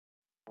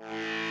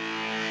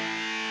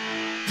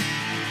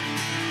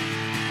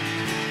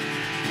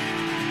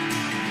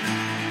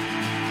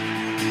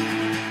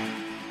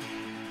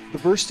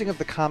bursting of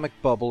the comic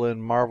bubble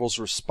and Marvel's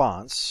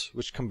response,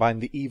 which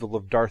combined the evil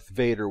of Darth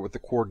Vader with the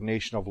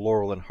coordination of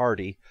Laurel and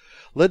Hardy,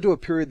 led to a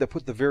period that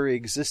put the very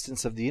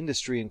existence of the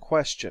industry in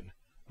question,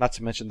 not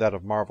to mention that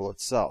of Marvel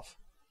itself.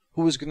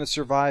 Who was going to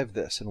survive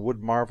this, and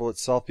would Marvel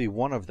itself be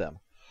one of them?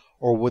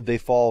 Or would they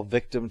fall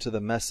victim to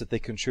the mess that they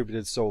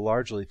contributed so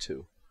largely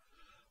to?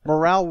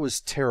 Morale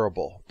was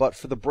terrible, but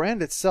for the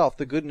brand itself,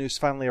 the good news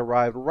finally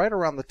arrived right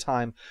around the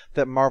time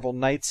that Marvel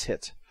Knights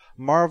hit.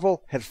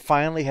 Marvel had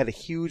finally had a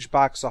huge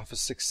box office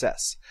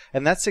success,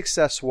 and that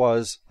success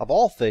was, of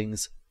all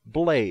things,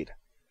 Blade.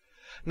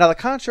 Now, the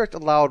contract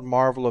allowed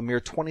Marvel a mere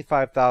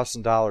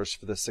 $25,000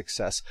 for this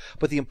success,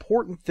 but the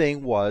important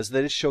thing was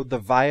that it showed the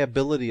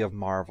viability of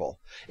Marvel.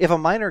 If a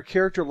minor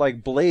character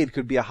like Blade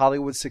could be a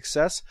Hollywood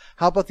success,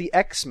 how about the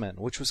X-Men,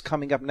 which was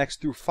coming up next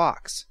through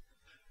Fox?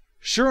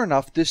 Sure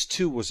enough, this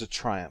too was a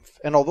triumph,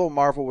 and although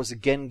Marvel was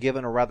again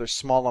given a rather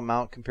small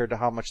amount compared to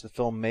how much the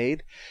film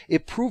made,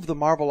 it proved the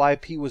Marvel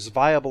IP was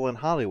viable in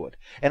Hollywood,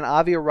 and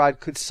Avi Arad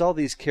could sell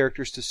these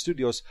characters to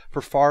studios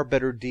for far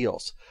better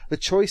deals, the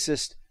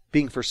choicest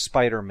being for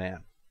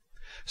Spider-Man.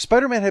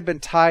 Spider-Man had been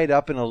tied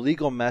up in a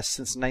legal mess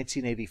since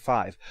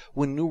 1985,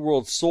 when New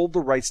World sold the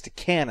rights to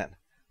Cannon,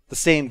 the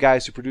same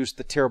guys who produced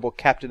the terrible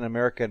Captain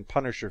America and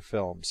Punisher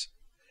films.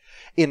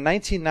 In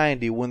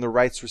 1990, when the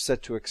rights were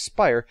set to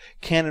expire,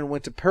 Cannon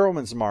went to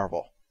Perelman's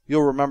Marvel.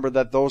 You'll remember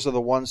that those are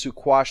the ones who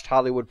quashed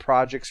Hollywood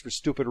projects for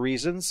stupid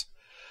reasons.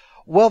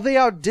 Well, they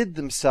outdid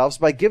themselves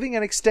by giving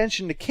an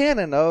extension to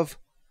Cannon of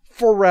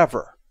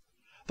forever.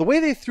 The way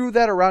they threw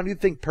that around,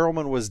 you'd think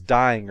Perelman was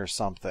dying or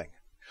something.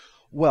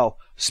 Well,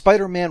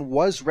 Spider-Man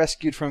was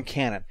rescued from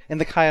Cannon in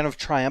the kind of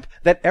triumph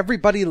that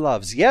everybody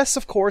loves. Yes,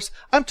 of course,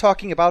 I'm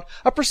talking about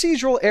a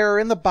procedural error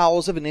in the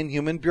bowels of an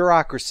inhuman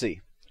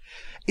bureaucracy.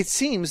 It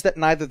seems that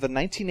neither the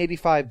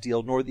 1985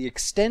 deal nor the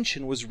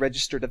extension was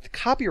registered at the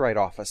Copyright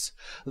Office.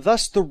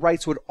 Thus, the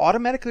rights would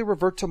automatically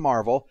revert to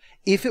Marvel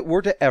if it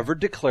were to ever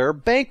declare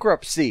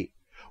bankruptcy.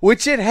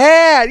 Which it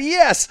had!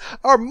 Yes!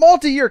 Our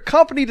multi-year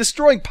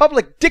company-destroying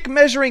public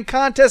dick-measuring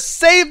contest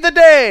saved the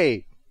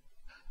day!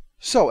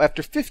 So,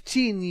 after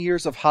 15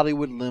 years of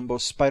Hollywood limbo,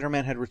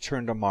 Spider-Man had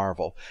returned to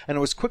Marvel, and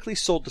it was quickly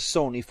sold to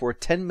Sony for a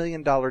 $10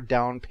 million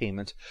down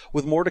payment,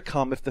 with more to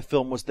come if the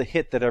film was the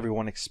hit that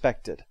everyone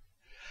expected.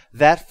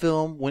 That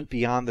film went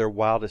beyond their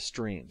wildest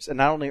dreams, and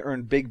not only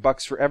earned big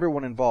bucks for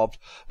everyone involved,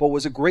 but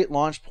was a great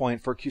launch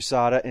point for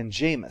Quesada and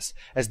Jamis,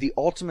 as the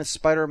Ultimate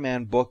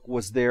Spider-Man book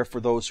was there for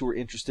those who were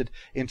interested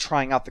in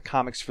trying out the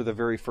comics for the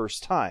very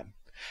first time.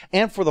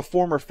 And for the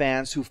former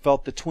fans who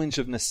felt the twinge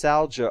of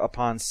nostalgia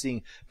upon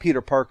seeing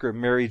Peter Parker and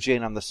Mary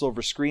Jane on the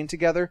silver screen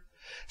together,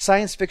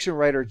 science fiction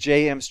writer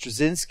J.M.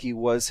 Straczynski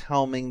was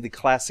helming the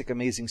classic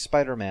Amazing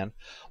Spider-Man,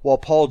 while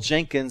Paul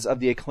Jenkins of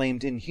the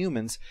acclaimed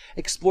Inhumans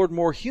explored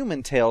more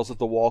human tales of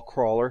the wall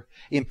crawler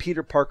in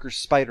Peter Parker's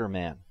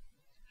Spider-Man.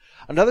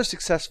 Another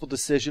successful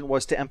decision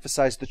was to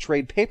emphasize the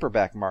trade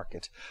paperback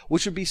market,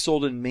 which would be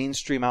sold in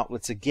mainstream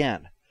outlets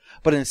again.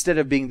 But instead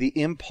of being the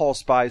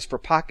impulse buys for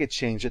pocket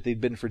change that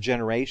they'd been for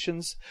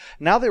generations,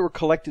 now they were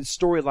collected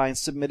storylines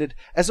submitted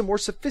as a more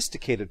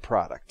sophisticated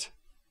product.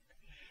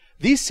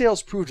 These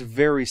sales proved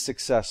very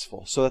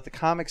successful, so that the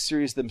comic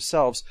series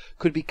themselves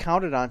could be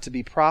counted on to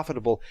be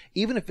profitable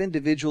even if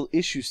individual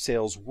issue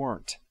sales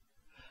weren't.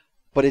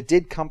 But it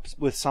did come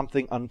with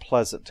something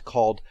unpleasant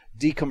called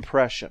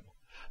decompression.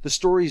 The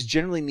stories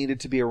generally needed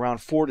to be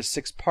around 4 to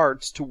 6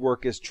 parts to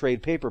work as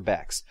trade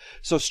paperbacks,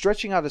 so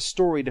stretching out a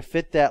story to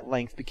fit that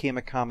length became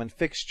a common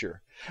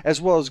fixture,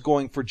 as well as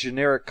going for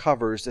generic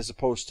covers as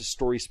opposed to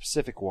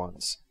story-specific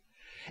ones.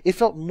 It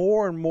felt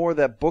more and more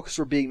that books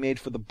were being made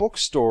for the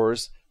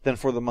bookstores than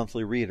for the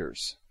monthly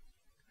readers.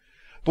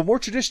 But more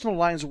traditional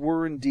lines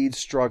were indeed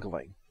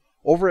struggling.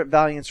 Over at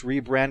Valiant's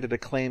rebranded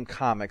Acclaim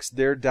Comics,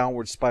 their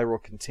downward spiral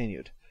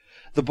continued.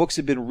 The books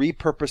had been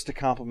repurposed to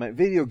complement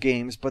video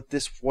games, but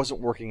this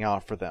wasn't working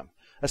out for them,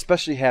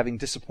 especially having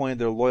disappointed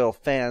their loyal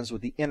fans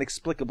with the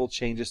inexplicable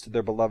changes to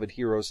their beloved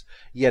heroes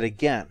yet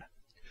again.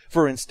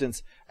 For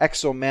instance,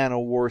 Exo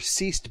Manowar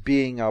ceased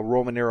being a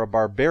Roman-era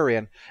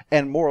barbarian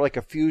and more like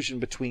a fusion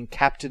between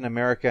Captain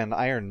America and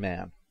Iron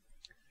Man.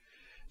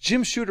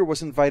 Jim Shooter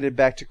was invited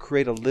back to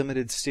create a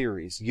limited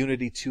series,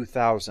 Unity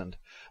 2000,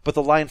 but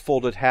the line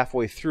folded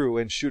halfway through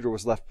and Shooter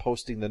was left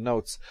posting the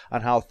notes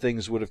on how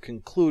things would have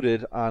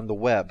concluded on the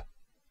web.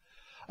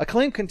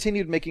 Acclaim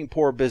continued making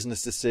poor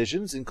business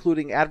decisions,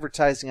 including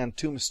advertising on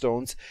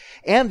tombstones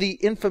and the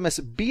infamous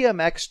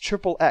BMX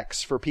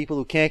XXX for people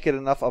who can't get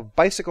enough of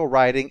bicycle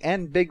riding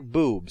and big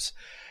boobs,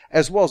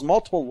 as well as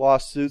multiple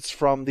lawsuits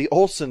from the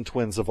Olsen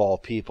twins of all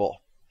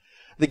people.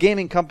 The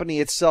gaming company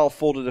itself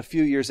folded a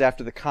few years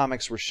after the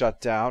comics were shut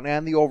down,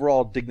 and the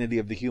overall dignity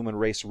of the human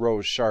race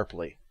rose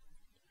sharply.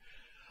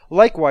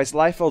 Likewise,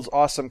 Liefeld's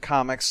Awesome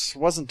Comics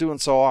wasn't doing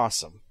so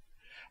awesome.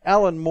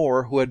 Alan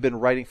Moore, who had been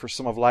writing for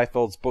some of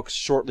Liefeld's books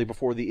shortly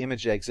before the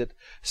Image exit,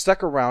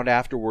 stuck around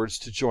afterwards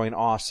to join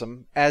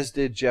Awesome, as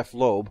did Jeff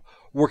Loeb,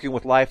 working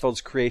with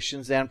Liefeld's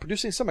creations and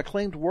producing some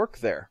acclaimed work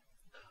there.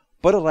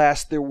 But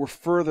alas, there were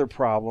further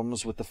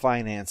problems with the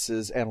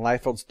finances, and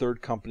Liefeld's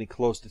third company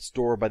closed its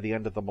door by the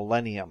end of the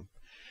millennium.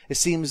 It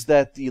seems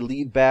that the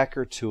lead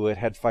backer to it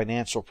had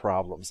financial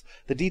problems.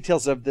 The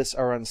details of this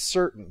are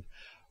uncertain,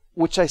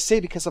 which I say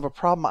because of a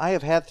problem I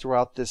have had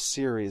throughout this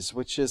series,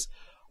 which is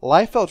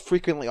Liefeld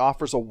frequently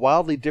offers a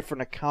wildly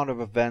different account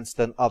of events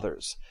than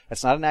others.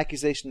 It's not an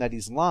accusation that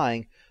he's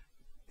lying,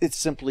 it's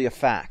simply a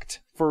fact.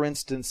 For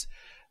instance,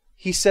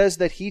 he says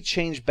that he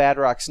changed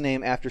Badrock's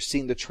name after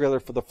seeing the trailer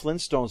for the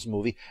Flintstones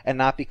movie and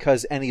not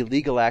because any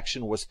legal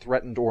action was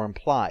threatened or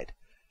implied.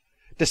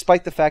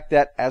 Despite the fact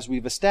that, as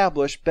we've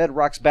established,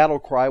 Bedrock's battle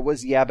cry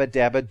was Yabba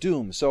Dabba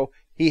Doom, so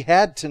he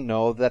had to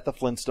know that the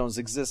Flintstones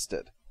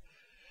existed.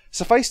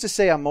 Suffice to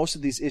say, on most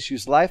of these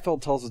issues,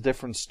 Liefeld tells a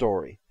different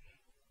story.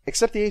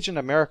 Except the Agent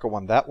America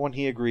one, that one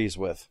he agrees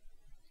with.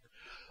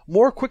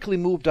 Moore quickly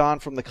moved on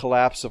from the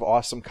collapse of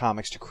Awesome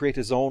Comics to create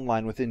his own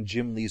line within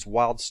Jim Lee's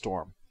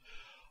Wildstorm.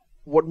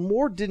 What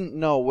Moore didn't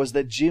know was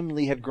that Jim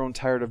Lee had grown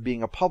tired of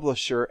being a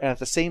publisher, and at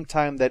the same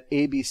time that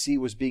ABC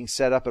was being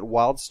set up at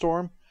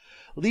Wildstorm,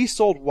 Lee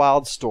sold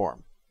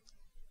Wildstorm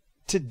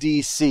to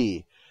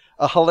DC.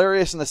 A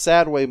hilarious and a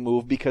sad way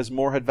move because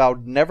Moore had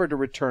vowed never to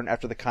return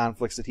after the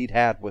conflicts that he'd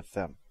had with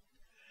them.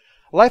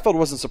 Liefeld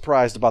wasn't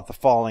surprised about the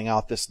falling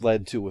out this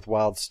led to with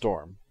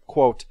Wildstorm.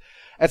 Quote,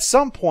 "At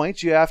some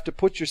point you have to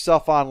put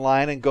yourself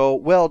online and go,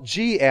 well,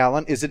 gee,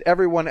 Alan, is it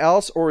everyone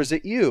else or is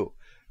it you?"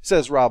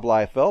 says Rob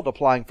Liefeld,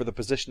 applying for the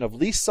position of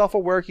least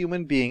self-aware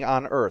human being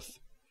on Earth.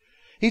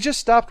 He just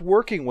stopped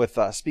working with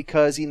us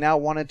because he now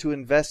wanted to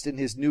invest in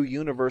his new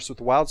universe with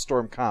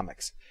Wildstorm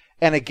Comics.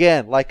 And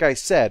again, like I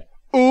said,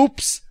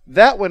 oops,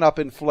 that went up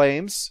in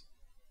flames.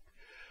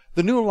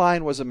 The new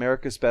line was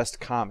America's Best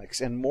Comics,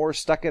 and Moore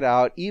stuck it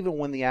out even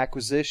when the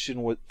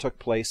acquisition took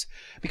place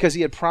because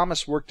he had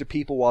promised work to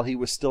people while he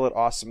was still at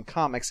Awesome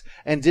Comics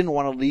and didn't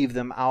want to leave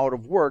them out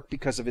of work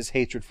because of his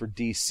hatred for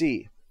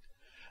DC.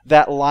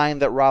 That line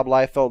that Rob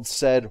Liefeld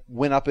said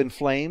went up in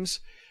flames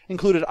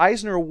included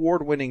Eisner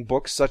Award-winning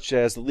books such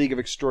as The League of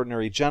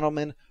Extraordinary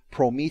Gentlemen,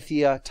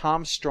 Promethea,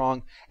 Tom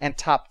Strong, and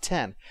Top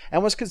 10,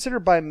 and was considered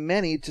by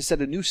many to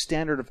set a new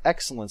standard of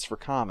excellence for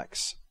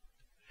comics.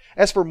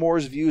 As for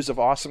Moore's views of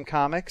Awesome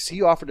Comics,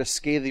 he offered a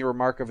scathing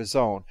remark of his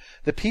own.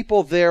 The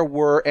people there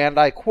were, and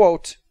I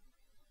quote,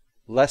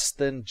 less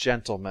than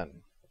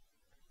gentlemen.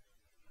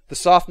 The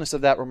softness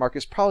of that remark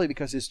is probably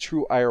because his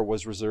true ire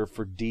was reserved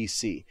for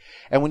DC.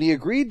 And when he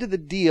agreed to the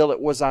deal,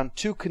 it was on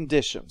two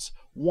conditions.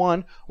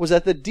 One was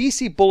that the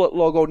DC Bullet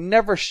logo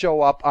never show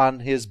up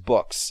on his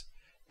books.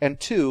 And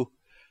two,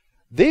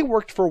 they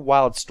worked for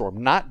Wildstorm,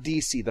 not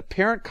DC. The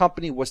parent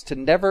company was to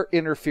never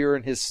interfere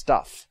in his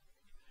stuff.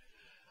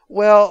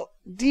 Well,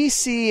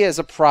 DC is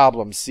a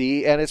problem,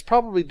 see, and it's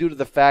probably due to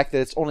the fact that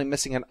it's only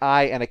missing an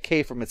I and a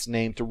K from its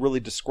name to really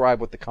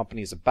describe what the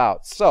company's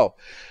about. So,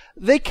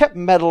 they kept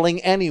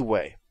meddling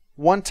anyway.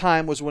 One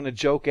time was when a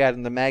joke ad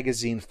in the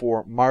magazine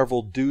for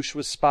Marvel Douche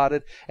was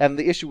spotted, and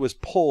the issue was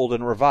pulled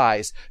and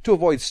revised to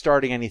avoid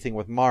starting anything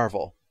with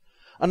Marvel.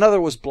 Another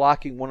was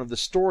blocking one of the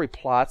story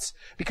plots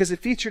because it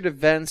featured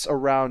events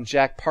around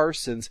Jack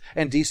Parsons,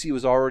 and DC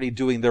was already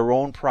doing their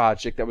own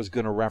project that was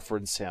going to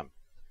reference him.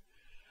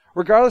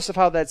 Regardless of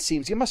how that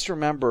seems, you must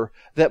remember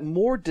that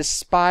Moore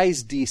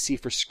despised DC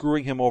for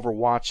screwing him over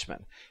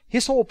Watchmen.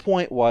 His whole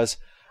point was,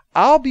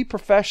 I'll be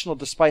professional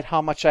despite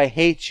how much I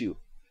hate you.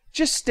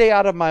 Just stay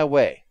out of my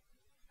way.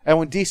 And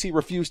when DC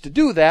refused to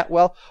do that,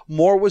 well,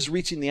 Moore was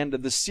reaching the end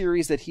of the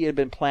series that he had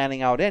been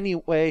planning out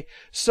anyway,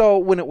 so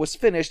when it was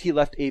finished, he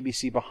left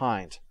ABC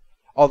behind.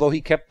 Although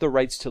he kept the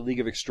rights to League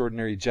of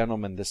Extraordinary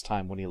Gentlemen this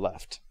time when he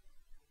left.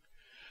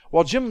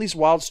 While Jim Lee's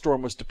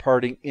Wildstorm was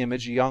departing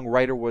Image, a young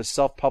writer was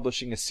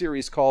self-publishing a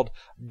series called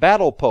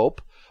Battle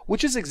Pope,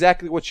 which is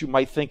exactly what you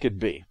might think it'd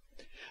be.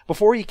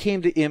 Before he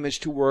came to Image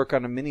to work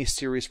on a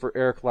mini-series for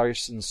Eric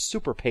Larson's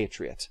Super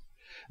Patriot.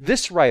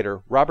 This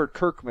writer, Robert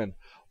Kirkman,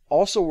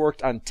 also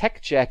worked on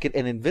Tech Jacket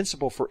and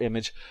Invincible for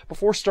Image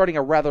before starting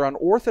a rather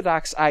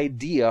unorthodox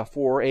idea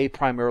for a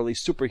primarily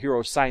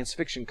superhero science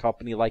fiction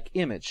company like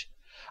Image.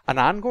 An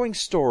ongoing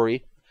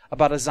story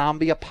about a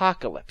zombie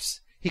apocalypse.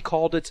 He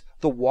called it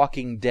The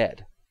Walking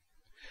Dead.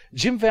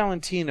 Jim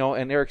Valentino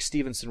and Eric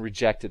Stevenson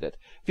rejected it,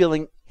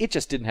 feeling it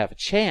just didn't have a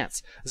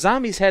chance.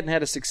 Zombies hadn't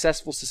had a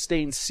successful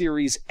sustained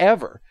series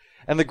ever,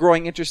 and the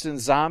growing interest in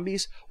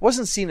zombies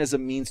wasn't seen as a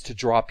means to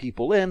draw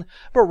people in,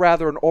 but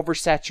rather an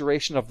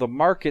oversaturation of the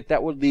market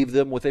that would leave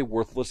them with a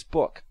worthless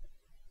book.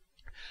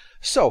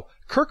 So,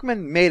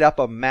 Kirkman made up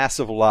a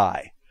massive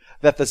lie.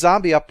 That the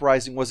zombie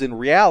uprising was in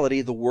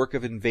reality the work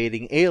of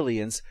invading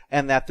aliens,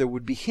 and that there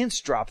would be hints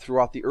dropped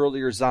throughout the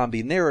earlier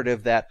zombie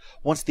narrative that,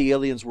 once the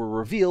aliens were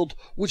revealed,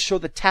 would show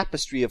the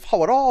tapestry of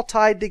how it all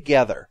tied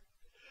together.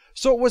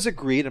 So it was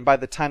agreed, and by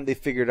the time they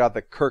figured out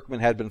that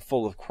Kirkman had been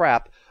full of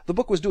crap, the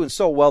book was doing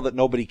so well that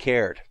nobody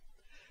cared.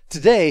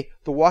 Today,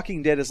 The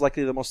Walking Dead is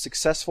likely the most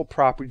successful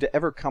property to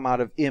ever come out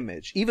of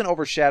Image, even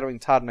overshadowing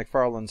Todd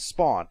McFarlane's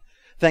Spawn,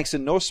 thanks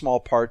in no small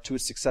part to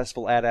its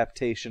successful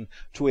adaptation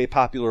to a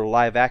popular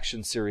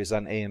live-action series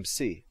on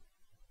AMC.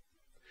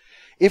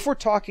 If we're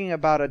talking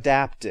about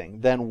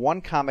adapting, then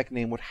one comic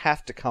name would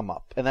have to come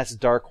up, and that's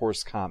Dark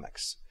Horse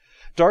Comics.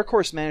 Dark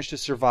Horse managed to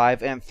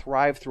survive and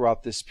thrive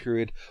throughout this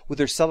period with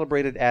their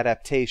celebrated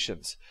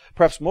adaptations.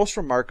 Perhaps most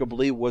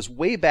remarkably was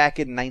way back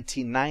in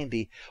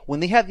 1990 when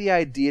they had the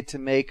idea to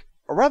make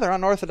a rather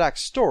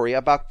unorthodox story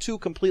about two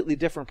completely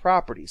different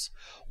properties,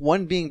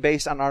 one being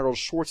based on Arnold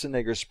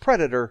Schwarzenegger's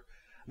Predator,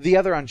 the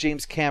other on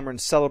James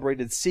Cameron's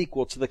celebrated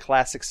sequel to the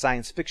classic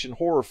science fiction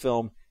horror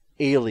film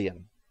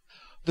Alien.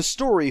 The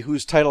story,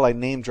 whose title I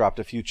name-dropped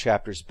a few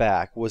chapters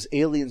back, was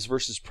Aliens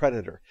vs.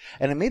 Predator,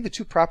 and it made the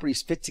two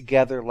properties fit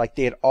together like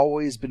they had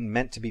always been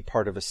meant to be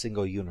part of a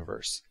single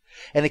universe.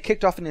 And it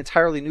kicked off an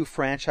entirely new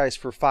franchise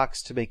for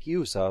Fox to make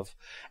use of,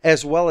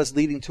 as well as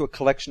leading to a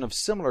collection of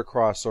similar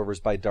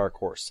crossovers by Dark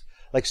Horse,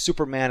 like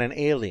Superman and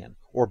Alien,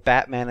 or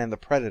Batman and the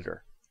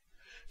Predator.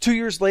 2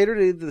 years later,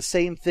 they did the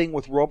same thing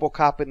with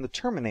RoboCop and the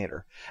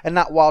Terminator, and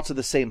not while to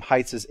the same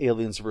heights as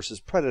Aliens vs.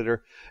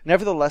 Predator,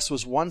 nevertheless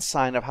was one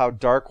sign of how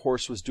Dark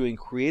Horse was doing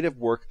creative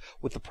work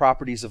with the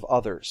properties of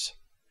others.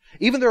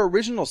 Even their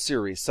original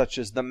series, such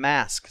as The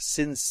Mask,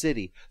 Sin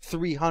City,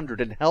 300,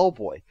 and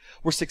Hellboy,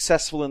 were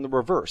successful in the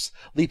reverse,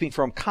 leaping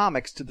from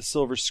comics to the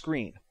silver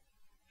screen.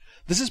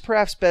 This is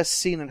perhaps best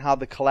seen in how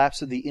the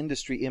collapse of the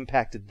industry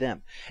impacted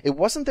them. It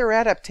wasn't their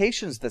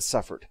adaptations that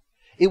suffered.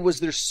 It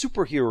was their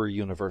superhero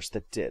universe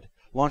that did,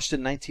 launched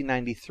in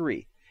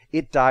 1993.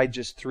 It died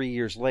just 3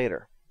 years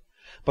later.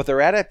 But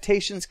their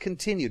adaptations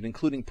continued,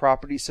 including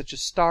properties such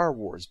as Star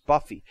Wars,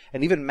 Buffy,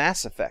 and even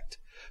Mass Effect.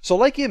 So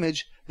like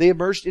Image, they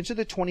emerged into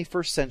the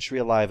 21st century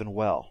alive and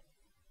well.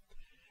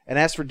 And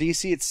as for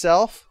DC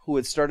itself, who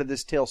had started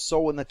this tale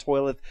so in the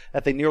toilet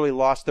that they nearly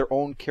lost their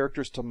own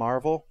characters to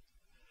Marvel,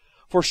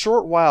 for a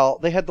short while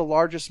they had the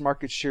largest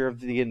market share of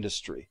the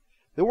industry.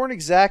 They weren't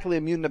exactly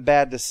immune to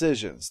bad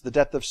decisions. The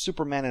death of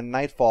Superman and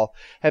Nightfall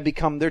had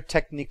become their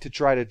technique to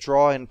try to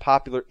draw in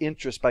popular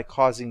interest by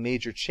causing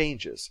major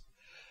changes.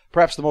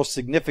 Perhaps the most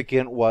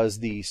significant was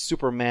the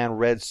Superman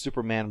Red,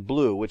 Superman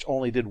Blue, which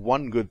only did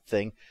one good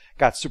thing,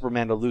 got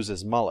Superman to lose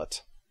his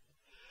mullet.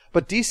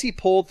 But DC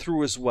pulled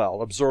through as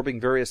well, absorbing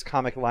various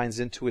comic lines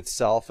into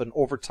itself and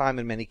over time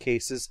in many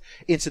cases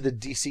into the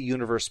DC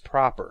universe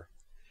proper.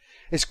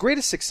 Its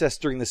greatest success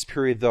during this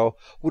period, though,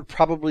 would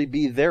probably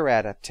be their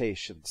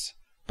adaptations.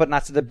 But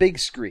not to the big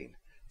screen.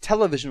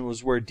 Television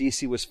was where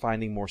DC was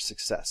finding more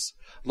success.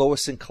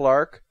 Lois and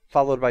Clark,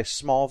 followed by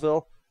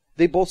Smallville,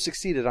 they both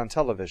succeeded on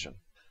television.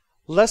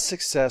 Less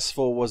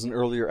successful was an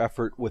earlier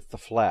effort with The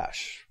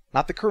Flash.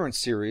 Not the current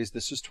series,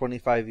 this was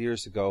 25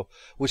 years ago,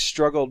 which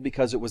struggled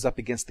because it was up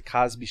against The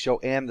Cosby Show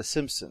and The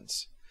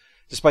Simpsons,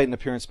 despite an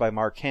appearance by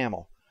Mark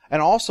Hamill,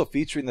 and also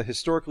featuring the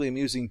historically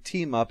amusing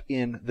team-up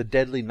in The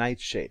Deadly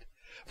Nightshade.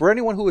 For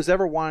anyone who has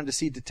ever wanted to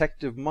see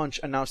Detective Munch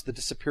announce the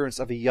disappearance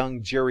of a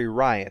young Jerry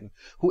Ryan,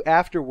 who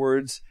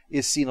afterwards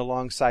is seen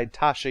alongside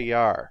Tasha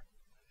Yar.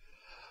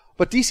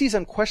 But DC's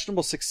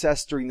unquestionable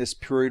success during this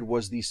period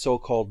was the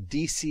so-called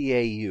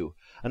DCAU,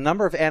 a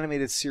number of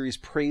animated series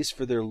praised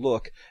for their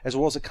look, as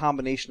well as a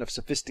combination of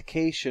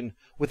sophistication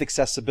with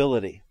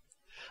accessibility.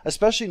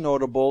 Especially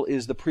notable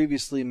is the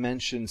previously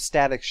mentioned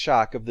Static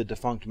Shock of the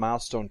defunct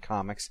Milestone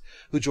Comics,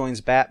 who joins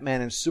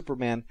Batman and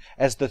Superman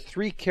as the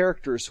three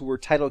characters who were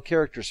title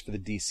characters for the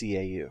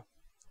DCAU.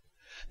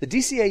 The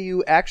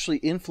DCAU actually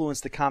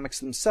influenced the comics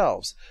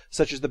themselves,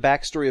 such as the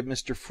backstory of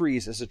Mr.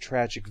 Freeze as a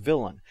tragic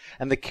villain,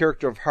 and the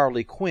character of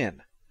Harley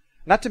Quinn.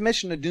 Not to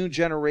mention a new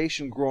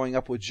generation growing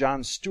up with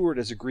Jon Stewart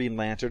as a Green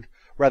Lantern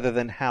rather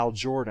than Hal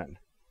Jordan.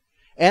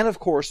 And of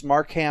course,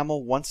 Mark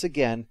Hamill, once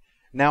again,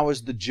 now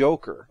as the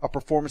Joker, a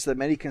performance that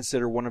many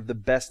consider one of the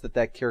best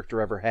that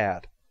character ever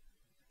had.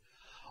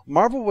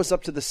 Marvel was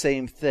up to the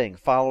same thing,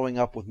 following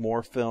up with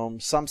more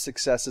films, some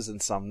successes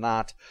and some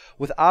not,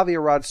 with Avi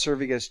Arad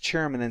serving as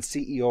chairman and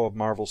CEO of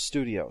Marvel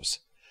Studios.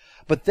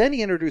 But then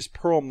he introduced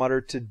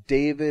Perlmutter to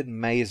David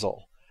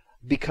Maisel,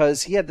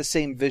 because he had the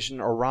same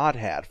vision Arad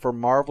had for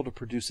Marvel to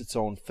produce its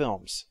own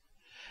films.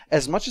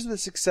 As much as the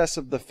success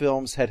of the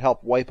films had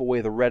helped wipe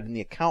away the red in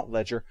the account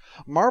ledger,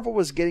 Marvel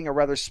was getting a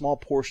rather small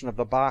portion of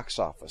the box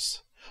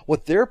office.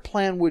 What their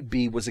plan would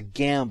be was a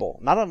gamble,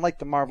 not unlike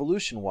the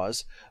Marvolution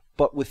was,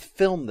 but with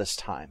film this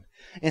time.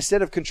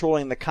 Instead of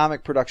controlling the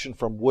comic production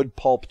from wood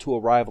pulp to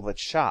arrival at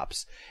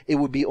shops, it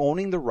would be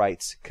owning the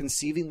rights,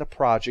 conceiving the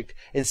project,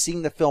 and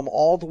seeing the film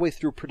all the way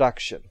through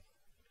production.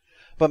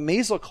 But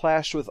Maisel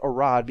clashed with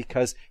Arad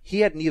because he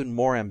had an even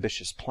more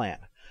ambitious plan.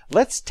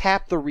 Let's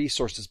tap the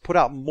resources, put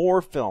out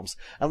more films,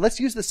 and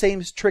let's use the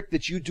same trick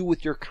that you do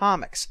with your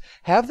comics.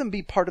 Have them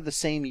be part of the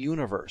same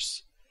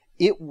universe.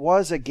 It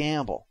was a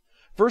gamble.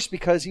 First,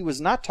 because he was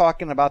not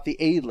talking about the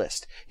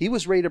A-list. He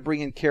was ready to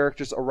bring in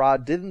characters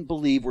Arad didn't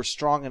believe were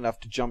strong enough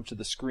to jump to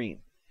the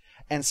screen.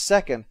 And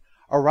second,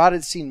 Arad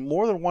had seen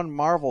more than one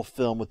Marvel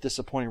film with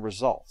disappointing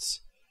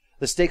results.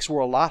 The stakes were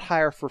a lot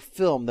higher for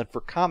film than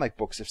for comic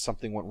books if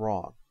something went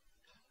wrong.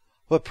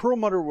 But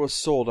Perlmutter was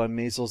sold on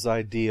Maisel's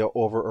idea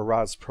over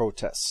Arad's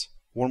protests.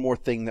 One more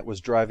thing that was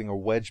driving a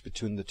wedge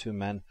between the two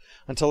men,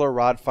 until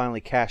Arad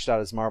finally cashed out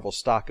his Marvel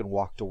stock and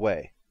walked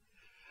away.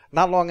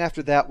 Not long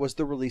after that was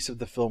the release of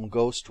the film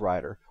Ghost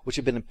Rider, which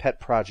had been a pet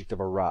project of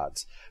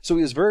Arad's. So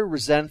he was very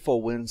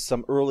resentful when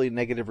some early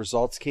negative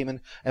results came in,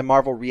 and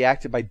Marvel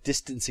reacted by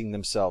distancing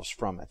themselves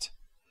from it.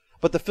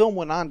 But the film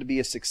went on to be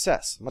a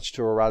success, much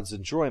to Arad's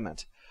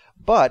enjoyment.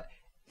 But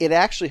it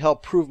actually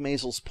helped prove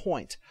Maisel's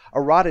point.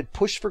 Arad had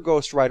pushed for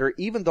Ghost Rider,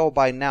 even though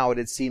by now it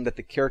had seemed that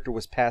the character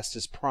was past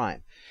his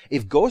prime.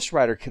 If Ghost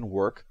Rider can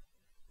work,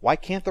 why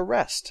can't the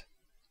rest?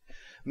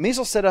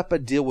 Maisel set up a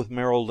deal with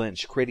Merrill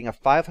Lynch, creating a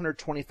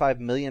 $525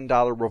 million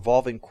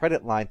revolving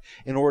credit line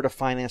in order to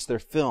finance their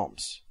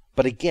films.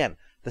 But again,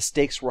 the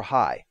stakes were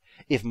high.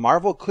 If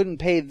Marvel couldn't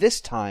pay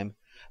this time,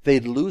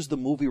 they'd lose the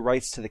movie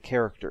rights to the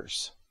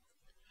characters.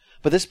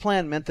 But this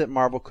plan meant that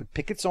Marvel could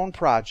pick its own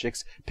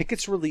projects, pick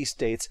its release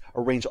dates,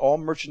 arrange all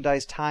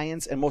merchandise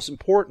tie-ins, and most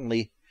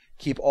importantly,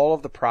 keep all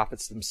of the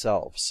profits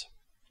themselves.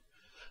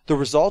 The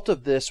result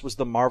of this was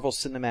the Marvel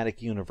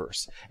Cinematic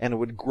Universe, and it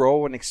would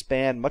grow and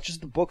expand much as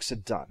the books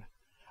had done.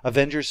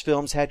 Avengers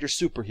films had your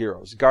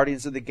superheroes,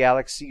 Guardians of the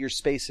Galaxy your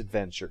space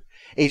adventure,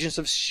 Agents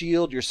of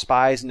S.H.I.E.L.D. your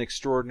spies in an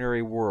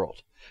extraordinary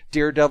world,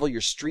 Daredevil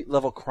your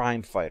street-level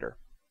crime fighter.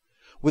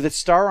 With its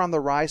star on the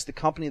rise, the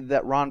company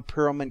that Ron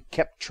Perlman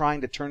kept trying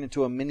to turn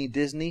into a mini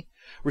Disney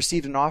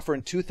received an offer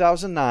in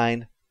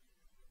 2009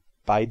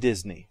 by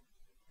Disney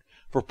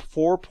for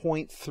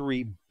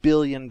 $4.3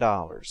 billion.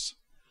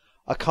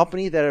 A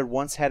company that had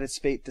once had its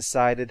fate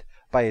decided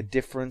by a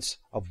difference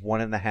of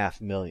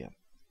 $1.5 million.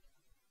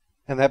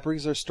 And that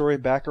brings our story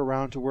back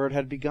around to where it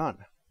had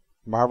begun.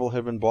 Marvel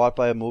had been bought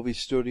by a movie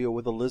studio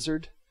with a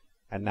lizard,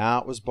 and now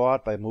it was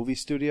bought by a movie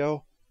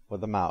studio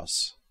with a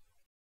mouse.